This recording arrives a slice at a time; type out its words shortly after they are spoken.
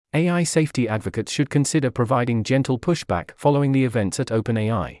AI safety advocates should consider providing gentle pushback following the events at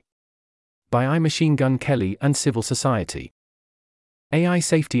OpenAI. By I. Machine Gun Kelly and Civil Society. AI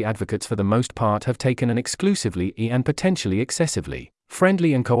safety advocates for the most part have taken an exclusively and potentially excessively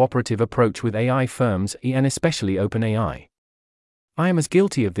friendly and cooperative approach with AI firms and especially OpenAI. I am as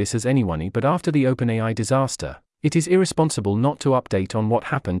guilty of this as anyone, but after the OpenAI disaster, it is irresponsible not to update on what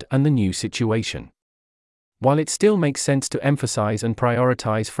happened and the new situation. While it still makes sense to emphasize and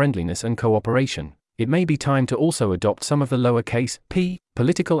prioritize friendliness and cooperation, it may be time to also adopt some of the lowercase p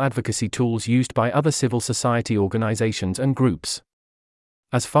political advocacy tools used by other civil society organizations and groups.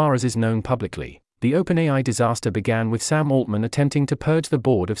 As far as is known publicly, the OpenAI disaster began with Sam Altman attempting to purge the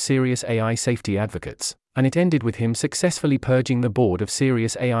board of serious AI safety advocates, and it ended with him successfully purging the board of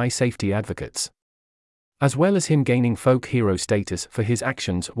serious AI safety advocates. As well as him gaining folk hero status for his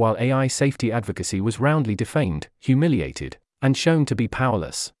actions while AI safety advocacy was roundly defamed, humiliated, and shown to be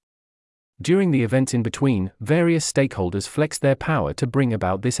powerless. During the events in between, various stakeholders flexed their power to bring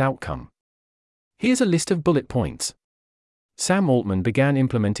about this outcome. Here's a list of bullet points. Sam Altman began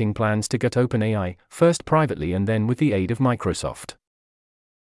implementing plans to gut OpenAI, first privately and then with the aid of Microsoft.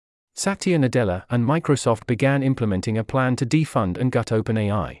 Satya Nadella and Microsoft began implementing a plan to defund and gut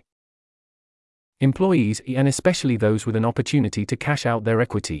OpenAI. Employees, and especially those with an opportunity to cash out their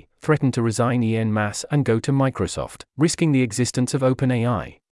equity, threatened to resign en masse and go to Microsoft, risking the existence of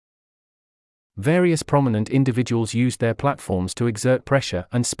OpenAI. Various prominent individuals used their platforms to exert pressure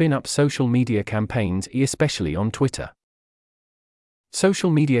and spin up social media campaigns, especially on Twitter.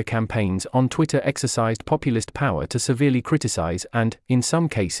 Social media campaigns on Twitter exercised populist power to severely criticize and, in some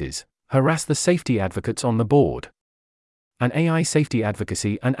cases, harass the safety advocates on the board. And AI safety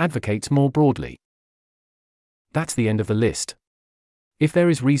advocacy and advocates more broadly. That's the end of the list. If there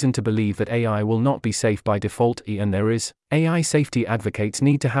is reason to believe that AI will not be safe by default, and there is, AI safety advocates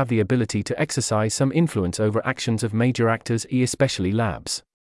need to have the ability to exercise some influence over actions of major actors, especially labs.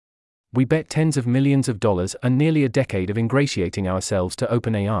 We bet tens of millions of dollars and nearly a decade of ingratiating ourselves to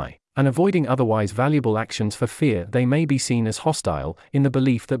OpenAI, and avoiding otherwise valuable actions for fear they may be seen as hostile, in the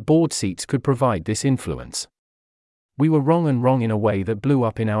belief that board seats could provide this influence. We were wrong, and wrong in a way that blew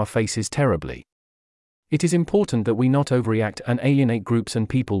up in our faces terribly. It is important that we not overreact and alienate groups and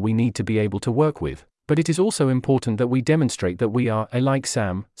people we need to be able to work with, but it is also important that we demonstrate that we are, like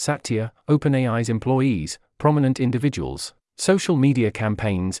Sam, Satya, OpenAI's employees, prominent individuals, social media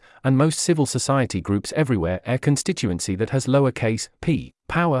campaigns, and most civil society groups everywhere, a constituency that has lowercase p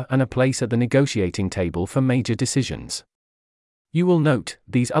power and a place at the negotiating table for major decisions. You will note,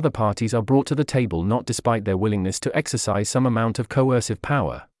 these other parties are brought to the table not despite their willingness to exercise some amount of coercive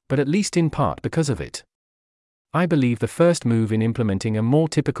power, but at least in part because of it. I believe the first move in implementing a more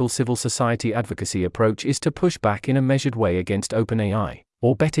typical civil society advocacy approach is to push back in a measured way against OpenAI,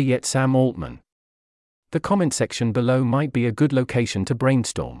 or better yet Sam Altman. The comment section below might be a good location to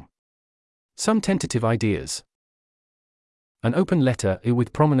brainstorm some tentative ideas. An open letter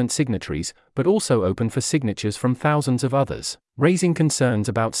with prominent signatories, but also open for signatures from thousands of others, raising concerns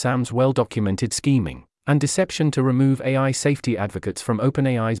about Sam's well-documented scheming and deception to remove AI safety advocates from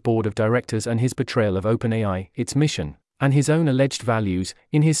OpenAI's board of directors, and his betrayal of OpenAI, its mission, and his own alleged values,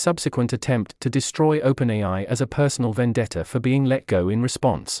 in his subsequent attempt to destroy OpenAI as a personal vendetta for being let go in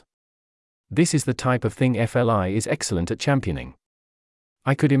response. This is the type of thing FLI is excellent at championing.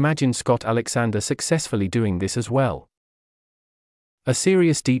 I could imagine Scott Alexander successfully doing this as well. A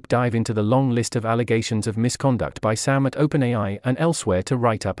serious deep dive into the long list of allegations of misconduct by Sam at OpenAI and elsewhere to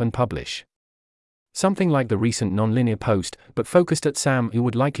write up and publish. Something like the recent nonlinear post, but focused at Sam, who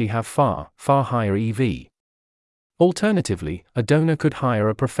would likely have far higher EV. Alternatively, a donor could hire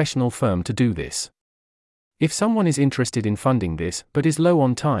a professional firm to do this. If someone is interested in funding this, but is low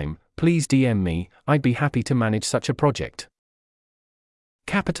on time, please DM me, I'd be happy to manage such a project.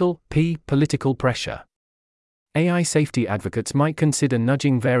 Capital P Political pressure. AI safety advocates might consider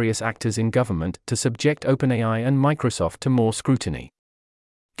nudging various actors in government to subject OpenAI and Microsoft to more scrutiny.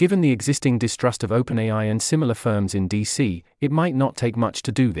 Given the existing distrust of OpenAI and similar firms in DC, it might not take much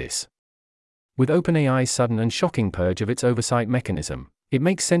to do this. With OpenAI's sudden and shocking purge of its oversight mechanism, it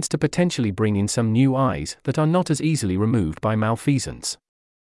makes sense to potentially bring in some new eyes that are not as easily removed by malfeasance.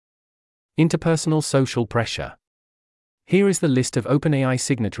 Interpersonal social pressure. Here is the list of OpenAI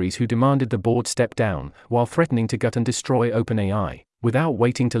signatories who demanded the board step down, while threatening to gut and destroy OpenAI, without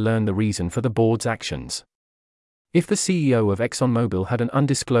waiting to learn the reason for the board's actions. If the CEO of ExxonMobil had an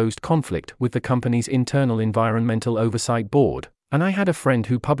undisclosed conflict with the company's internal environmental oversight board, and I had a friend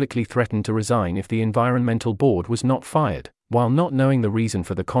who publicly threatened to resign if the environmental board was not fired, while not knowing the reason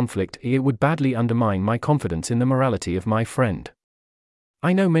for the conflict, it would badly undermine my confidence in the morality of my friend.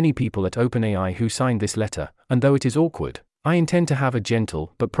 I know many people at OpenAI who signed this letter, and though it is awkward, I intend to have a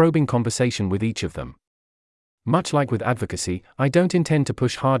gentle but probing conversation with each of them. Much like with advocacy, I don't intend to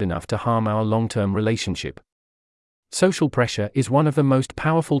push hard enough to harm our long-term relationship. Social pressure is one of the most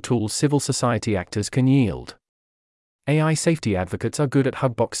powerful tools civil society actors can yield. AI safety advocates are good at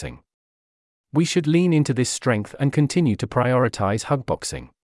hugboxing. We should lean into this strength and continue to prioritize hugboxing.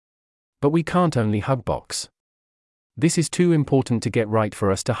 But we can't only hugbox. This is too important to get right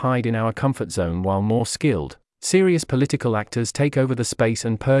for us to hide in our comfort zone while more skilled, serious political actors take over the space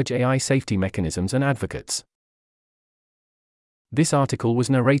and purge AI safety mechanisms and advocates. This article was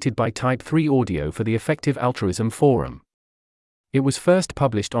narrated by Type 3 Audio for the Effective Altruism Forum. It was first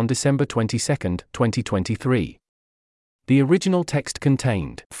published on December 22, 2023. The original text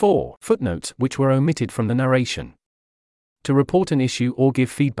contained 4 footnotes which were omitted from the narration. To report an issue or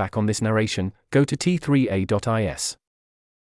give feedback on this narration, go to t3a.is.